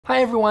Hi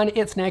everyone,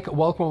 it's Nick.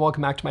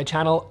 Welcome back to my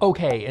channel.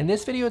 Okay, in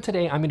this video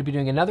today, I'm going to be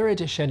doing another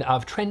edition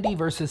of Trendy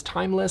versus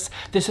Timeless.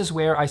 This is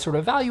where I sort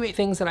of evaluate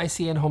things that I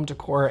see in home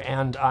decor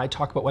and I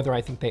talk about whether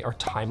I think they are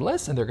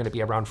timeless and they're going to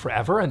be around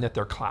forever and that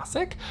they're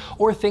classic,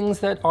 or things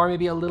that are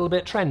maybe a little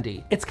bit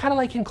trendy. It's kind of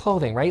like in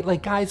clothing, right?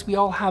 Like guys, we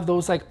all have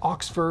those like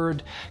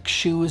Oxford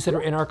shoes that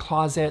are in our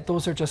closet.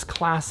 Those are just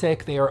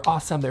classic. They are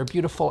awesome. They're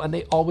beautiful and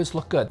they always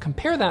look good.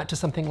 Compare that to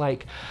something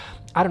like,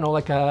 I don't know,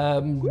 like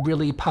a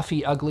really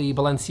puffy, ugly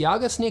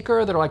Balenciaga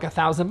sneaker that are like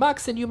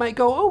 $1,000 and you might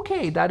go,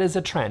 okay, that is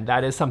a trend.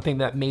 That is something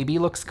that maybe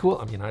looks cool.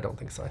 I mean, I don't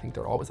think so. I think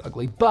they're always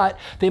ugly, but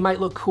they might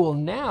look cool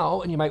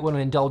now and you might want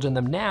to indulge in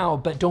them now,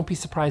 but don't be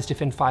surprised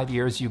if in 5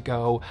 years you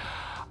go,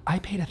 I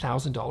paid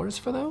 $1,000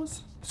 for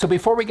those. So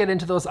before we get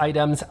into those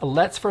items,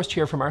 let's first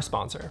hear from our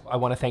sponsor. I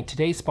want to thank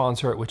today's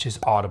sponsor, which is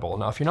Audible.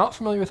 Now, if you're not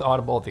familiar with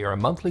Audible, they are a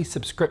monthly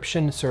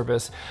subscription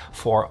service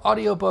for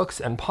audiobooks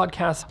and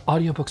podcasts.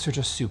 Audiobooks are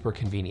just super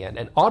convenient,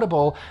 and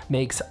Audible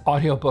makes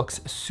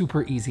audiobooks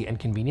super easy and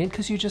convenient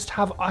because you just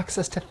have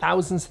access to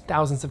thousands and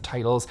thousands of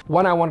titles.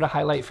 One I wanted to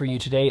highlight for you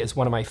today is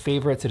one of my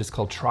favorites. It is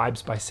called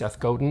Tribes by Seth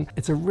Godin.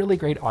 It's a really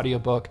great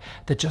audiobook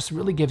that just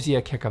really gives you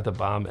a kick of the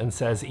bum and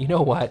says, you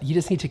know what, you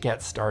just need to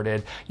get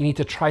started. You need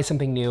to try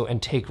something new and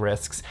take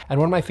risks. And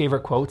one of my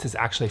favorite quotes is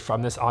actually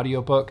from this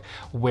audiobook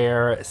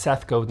where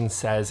Seth Godin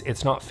says,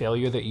 it's not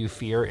failure that you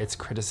fear, it's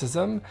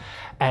criticism.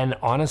 And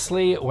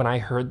honestly, when I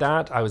heard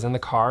that, I was in the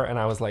car and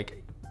I was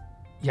like,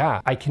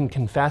 yeah, I can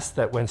confess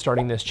that when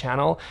starting this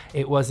channel,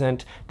 it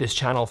wasn't this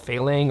channel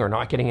failing or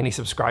not getting any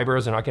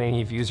subscribers or not getting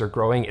any views or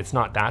growing. It's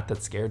not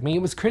that scared me.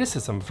 It was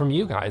criticism from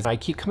you guys. I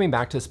keep coming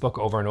back to this book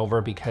over and over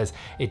because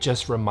it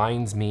just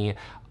reminds me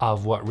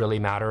of what really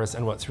matters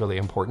and what's really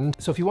important.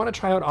 So if you want to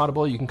try out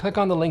Audible, you can click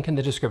on the link in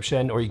the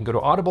description, or you can go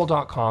to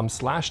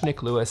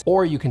audible.com/nicklewis,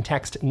 or you can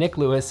text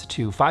nicklewis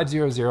to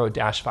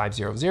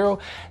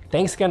 500-500.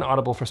 Thanks again,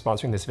 Audible, for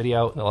sponsoring this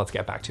video. Now let's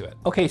get back to it.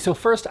 Okay, so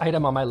first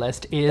item on my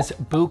list is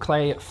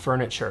Boucle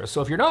furniture.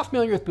 So if you're not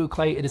familiar with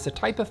Boucle, it is a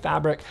type of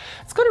fabric.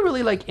 It's got a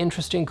really like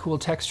interesting, cool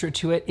texture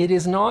to it. It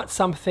is not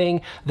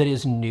something that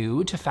is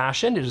new to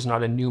fashion. It is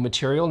not a new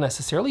material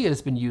necessarily. It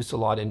has been used a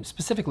lot in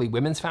specifically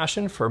women's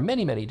fashion for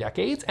many, many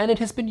decades. And it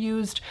has been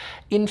used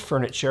in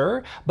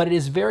furniture, but it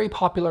is very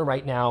popular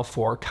right now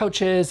for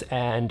couches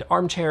and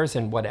armchairs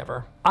and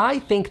whatever. I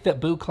think that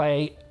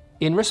Boucle,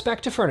 in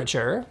respect to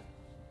furniture,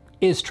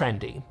 is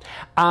trendy.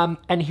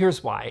 And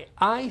here's why.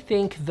 I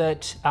think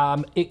that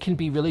it can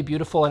be really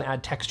beautiful and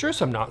add texture,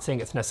 so I'm not saying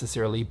it's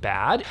necessarily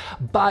bad,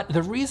 but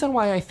the reason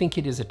why I think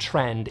it is a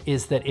trend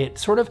is that it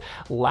sort of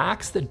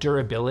lacks the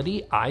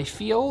durability, I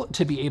feel,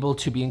 to be able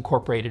to be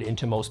incorporated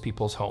into most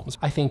people's homes.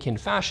 I think in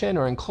fashion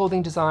or in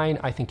clothing design,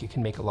 I think it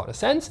can make a lot of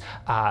sense.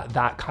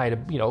 That kind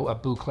of, you know, a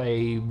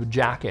Boucle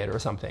jacket or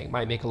something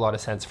might make a lot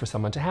of sense for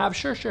someone to have.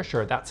 Sure,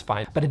 that's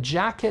fine. But a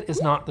jacket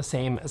is not the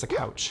same as a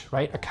couch,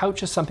 right? A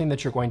couch is something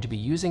that you're going to be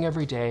using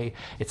every day.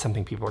 It's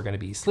something people are going to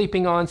be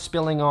sleeping on,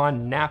 spilling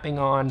on, napping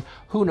on,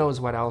 who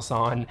knows what else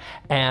on,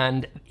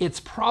 and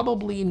it's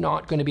probably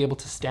not going to be able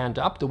to stand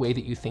up the way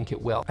that you think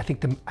it will.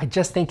 I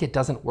just think it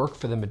doesn't work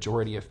for the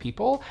majority of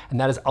people,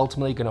 and that is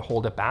ultimately going to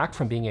hold it back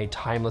from being a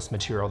timeless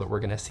material that we're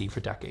going to see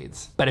for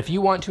decades. But if you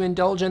want to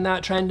indulge in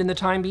that trend in the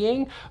time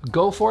being,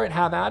 go for it,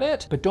 have at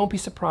it, but don't be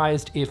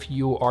surprised if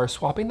you are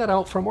swapping that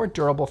out for more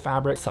durable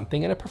fabric,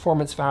 something in a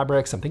performance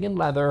fabric, something in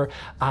leather.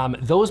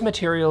 Those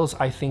materials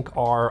I think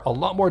are a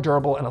lot more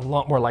durable and a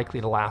lot more likely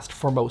to last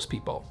for most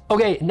people.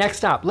 Okay,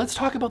 next up, let's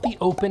talk about the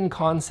open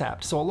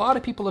concept. So a lot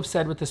of people have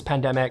said with this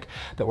pandemic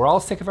that we're all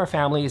sick of our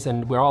families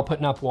and we're all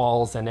putting up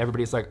walls and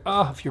everybody's like,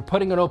 oh, if you're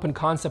putting an open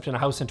concept in a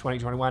house in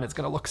 2021, it's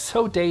gonna look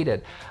so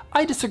dated.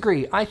 I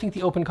disagree. I think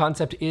the open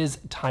concept is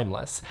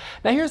timeless.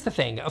 Now here's the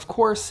thing, of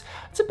course,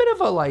 it's a bit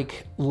of a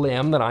like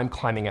limb that I'm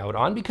climbing out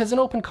on because an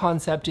open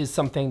concept is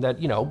something that,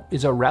 you know,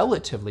 is a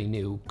relatively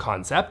new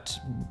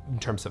concept in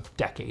terms of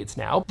decades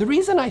now. The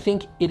reason I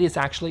think it is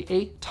actually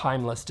a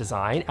timeless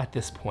design at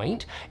this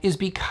point is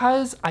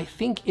because I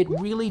think it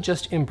really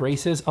just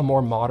embraces a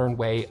more modern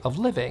way of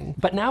living.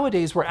 But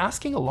nowadays we're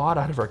asking a lot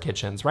out of our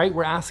kitchens, right?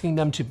 We're asking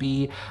them to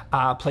be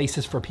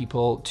places for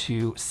people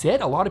to sit.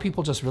 A lot of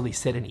people just really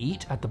sit and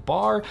eat at the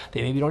bar.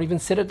 They maybe don't even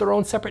sit at their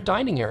own separate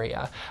dining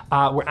area.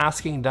 We're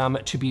asking them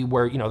to be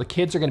where, you know, the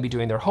kids are going to be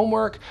doing their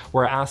homework.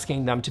 We're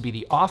asking them to be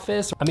the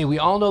office. I mean, we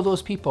all know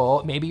those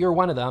people, maybe you're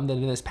one of them, that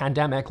in this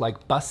pandemic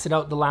like busted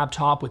out the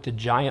laptop with the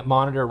giant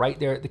monitor right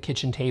there at the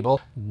kitchen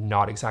table.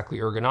 Not exactly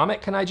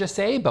ergonomic, can I just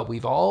say, but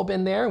we've all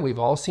been there and we've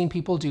all seen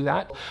people do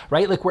that,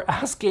 right? Like we're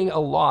asking a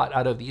lot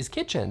out of these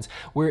kitchens.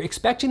 We're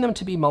expecting them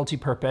to be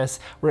multi-purpose.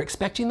 We're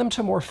expecting them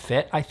to more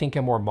fit, I think,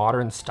 a more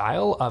modern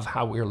style of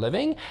how we're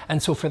living.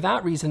 And so for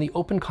that reason, the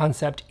open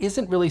concept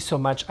isn't really so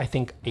much, I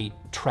think, a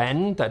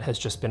trend that has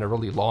just been a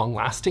really long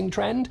lasting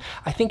trend.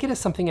 I think it is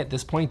something at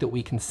this point that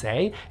we can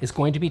say is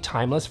going to be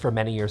timeless for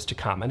many years to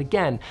come. And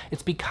again,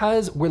 it's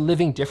because we're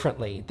living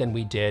differently than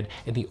we did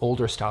in the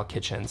older style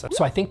kitchens.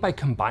 So I think by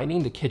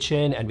combining the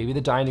kitchen and maybe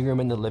the dining room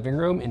and the living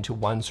room into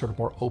one sort of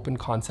more open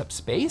concept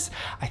space,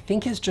 I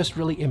think is just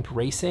really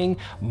embracing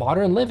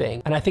modern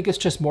living. And I think it's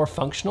just more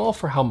functional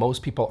for how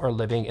most people are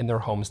living in their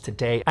homes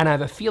today. And I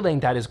have a feeling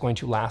that is going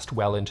to last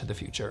well into the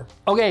future.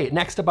 Okay,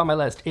 next up on my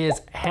list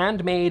is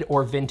handmade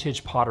or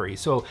vintage pottery.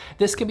 So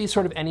this can be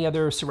sort of any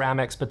other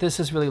ceramics, but this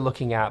is really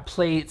looking at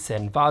plates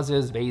and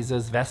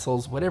vases,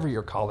 vessels, whatever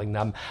you're calling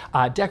them,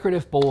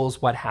 decorative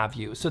bowls, what have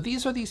you. So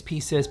these are these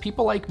pieces,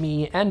 people like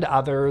me and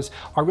others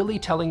are really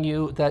telling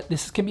you that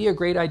this can be a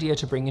great idea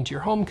to bring into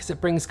your home because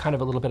it brings kind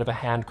of a little bit of a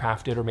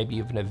handcrafted or maybe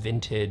even a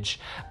vintage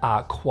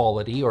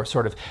quality, or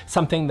sort of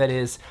something that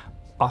is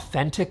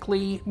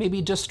authentically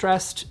maybe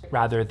distressed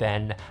rather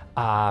than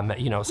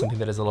you know, something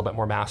that is a little bit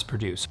more mass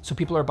produced. So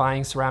people are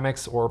buying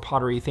ceramics or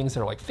pottery, things that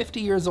are like 50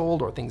 years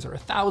old, or things that are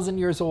 1,000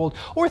 years old,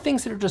 or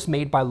things that are just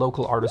made by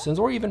local artisans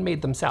or even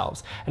made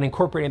themselves, and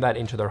incorporating that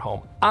into their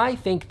home. I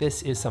think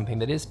this is something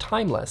that is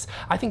timeless.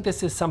 I think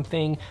this is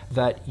something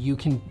that you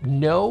can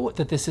know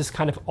that this is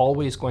kind of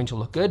always going to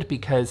look good,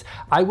 because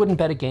I wouldn't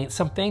bet against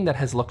something that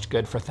has looked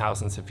good for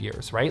thousands of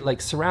years, right?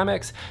 Like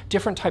ceramics,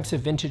 different types of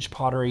vintage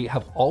pottery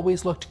have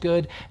always looked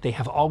good. They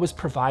have always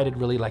provided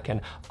really like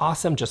an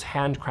awesome, just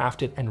handcrafted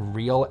and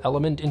real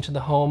element into the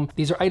home.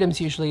 These are items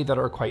usually that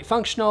are quite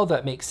functional,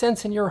 that make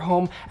sense in your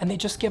home, and they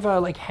just give a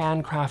like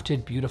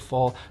handcrafted,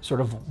 beautiful sort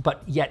of,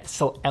 but yet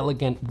still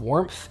elegant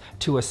warmth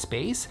to a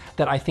space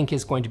that I think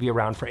is going to be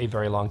around for a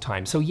very long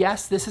time. So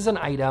yes, this is an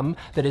item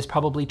that is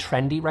probably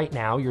trendy right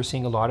now. You're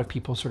seeing a lot of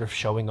people sort of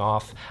showing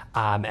off,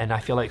 and I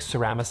feel like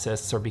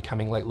ceramicists are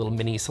becoming like little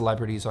mini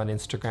celebrities on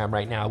Instagram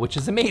right now, which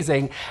is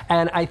amazing.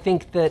 And I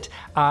think that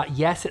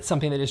yes, it's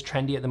something that is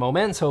trendy at the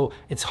moment. So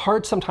it's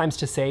hard sometimes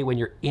to say when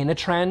you're in a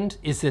trend,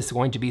 is this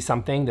going to be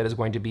something that is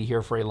going to be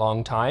here for a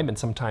long time? And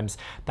sometimes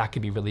that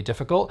could be really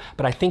difficult.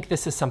 But I think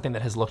this is something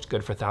that has looked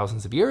good for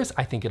thousands of years.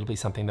 I think it'll be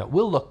something that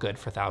will look good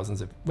for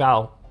thousands of,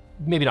 well,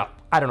 maybe not.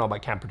 I don't know if I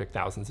can predict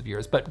thousands of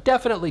years, but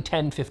definitely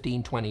 10,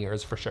 15, 20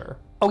 years for sure.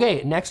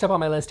 Okay, next up on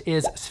my list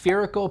is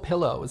spherical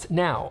pillows.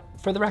 Now,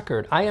 for the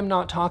record, I am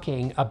not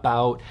talking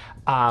about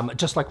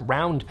just like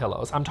round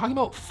pillows. I'm talking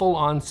about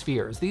full-on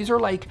spheres. These are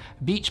like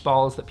beach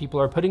balls that people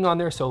are putting on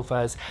their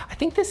sofas. I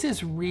think this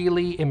is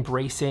really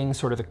embracing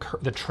sort of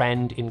the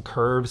trend in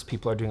curves.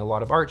 People are doing a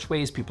lot of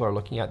archways. People are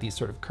looking at these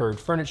sort of curved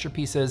furniture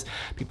pieces.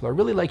 People are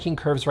really liking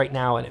curves right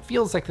now, and it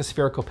feels like the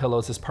spherical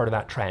pillows is part of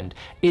that trend.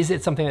 Is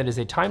it something that is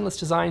a timeless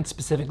design,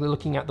 specifically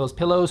looking at those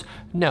pillows?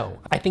 No.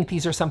 I think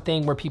these are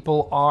something where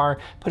people are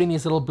putting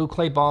these little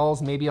boucle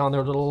balls maybe on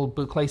their little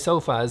boucle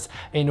sofas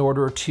in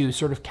order to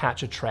sort of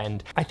catch a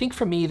trend. I think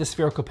for me, the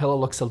spherical pillow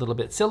looks a little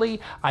bit silly.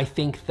 I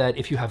think that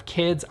if you have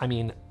kids, I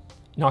mean,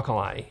 not gonna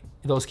lie,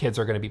 those kids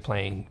are going to be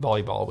playing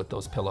volleyball with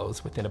those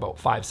pillows within about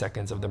 5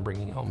 seconds of them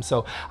bringing home.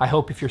 So I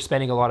hope if you're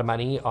spending a lot of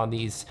money on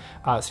these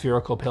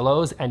spherical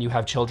pillows and you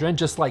have children,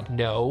 just like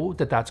know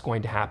that that's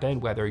going to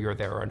happen whether you're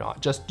there or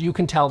not. Just, you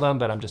can tell them,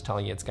 but I'm just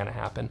telling you it's going to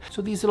happen.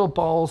 So these little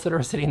balls that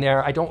are sitting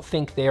there, I don't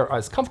think they're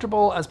as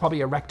comfortable as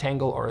probably a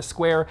rectangle or a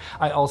square.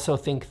 I also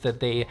think that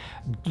they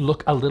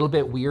look a little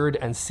bit weird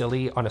and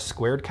silly on a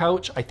squared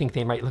couch. I think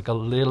they might look a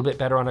little bit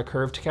better on a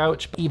curved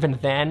couch. Even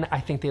then,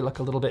 I think they look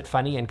a little bit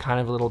funny and kind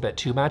of a little bit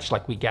too much.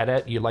 Like, we get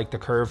it, you like the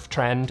curve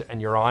trend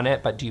and you're on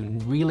it, but do you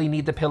really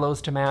need the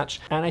pillows to match?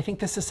 And I think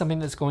this is something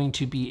that's going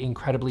to be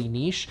incredibly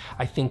niche.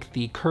 I think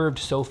the curved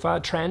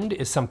sofa trend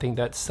is something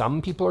that some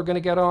people are going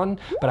to get on,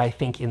 but I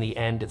think in the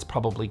end it's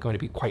probably going to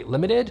be quite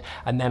limited.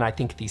 And then I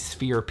think these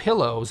sphere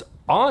pillows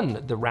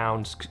on the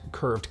round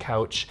curved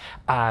couch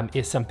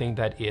is something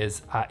that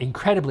is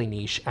incredibly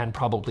niche and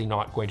probably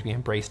not going to be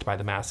embraced by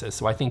the masses.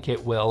 So I think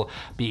it will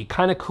be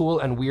kind of cool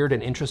and weird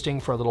and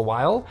interesting for a little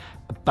while,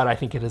 but I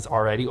think it has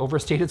already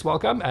overstayed its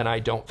welcome, and I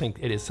don't think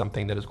it is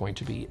something that is going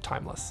to be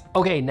timeless.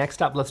 Okay,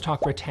 next up, let's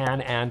talk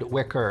rattan and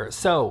wicker.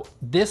 So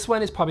this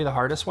one is probably the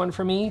hardest one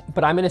for me,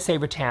 but I'm gonna say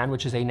rattan,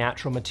 which is a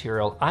natural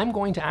material. I'm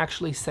going to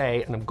actually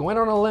say, and I'm going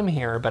on a limb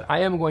here, but I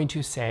am going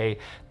to say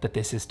that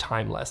this is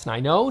timeless. And I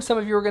know some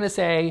of you are gonna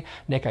say,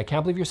 Nick, I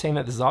can't believe you're saying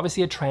that. This is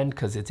obviously a trend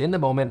because it's in the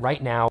moment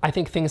right now. I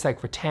think things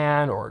like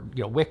rattan or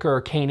wicker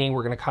or caning,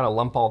 we're gonna kind of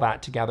lump all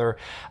that together.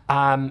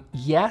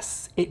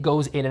 Yes, it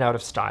goes in and out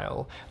of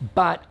style,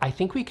 but I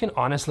think we can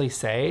honestly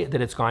say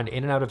that it's gone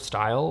in and out of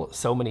style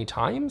so many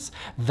times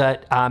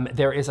that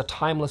there is a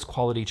timeless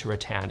quality to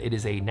rattan. It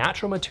is a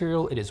natural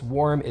material, it is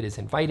warm, it is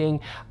inviting.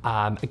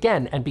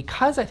 Again, and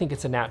because I think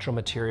it's a natural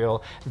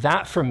material,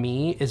 that for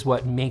me is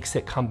what makes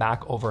it come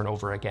back over and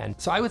over again.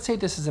 So I would say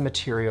this is a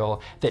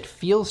material that that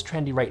feels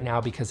trendy right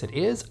now because it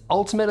is.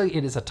 Ultimately,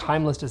 it is a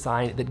timeless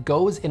design that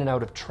goes in and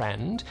out of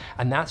trend.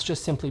 And that's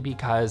just simply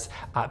because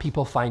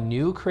people find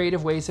new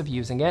creative ways of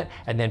using it,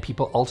 and then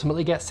people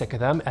ultimately get sick of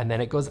them, and then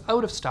it goes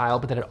out of style,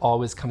 but then it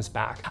always comes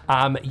back.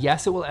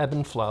 Yes, it will ebb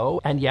and flow,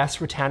 and yes,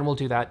 rattan will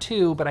do that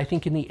too, but I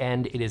think in the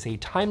end, it is a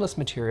timeless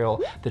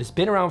material that has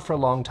been around for a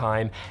long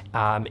time.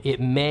 It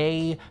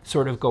may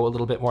sort of go a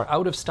little bit more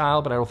out of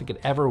style, but I don't think it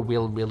ever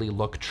will really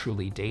look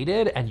truly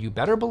dated, and you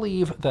better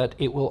believe that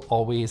it will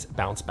always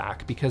bounce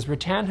back, because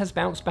rattan has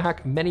bounced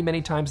back many,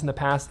 many times in the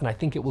past, and I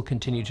think it will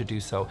continue to do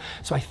so.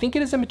 So I think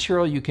it is a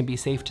material you can be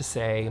safe to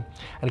say,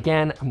 and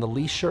again, I'm the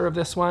least sure of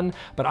this one,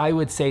 but I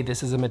would say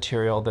this is a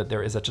material that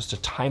there is just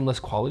a timeless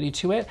quality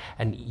to it,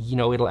 and you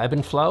know, it'll ebb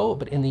and flow,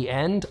 but in the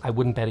end, I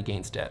wouldn't bet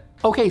against it.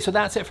 Okay, so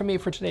that's it for me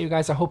for today, you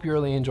guys. I hope you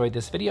really enjoyed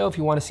this video. If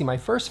you want to see my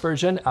first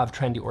version of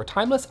Trendy or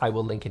Timeless, I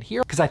will link it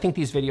here, because I think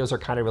these videos are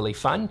kind of really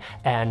fun,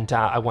 and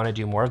I want to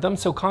do more of them.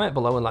 So comment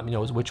below and let me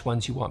know which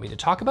ones you want me to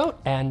talk about,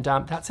 and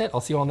that's it.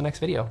 I'll see you on the next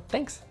video.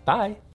 Thanks, bye.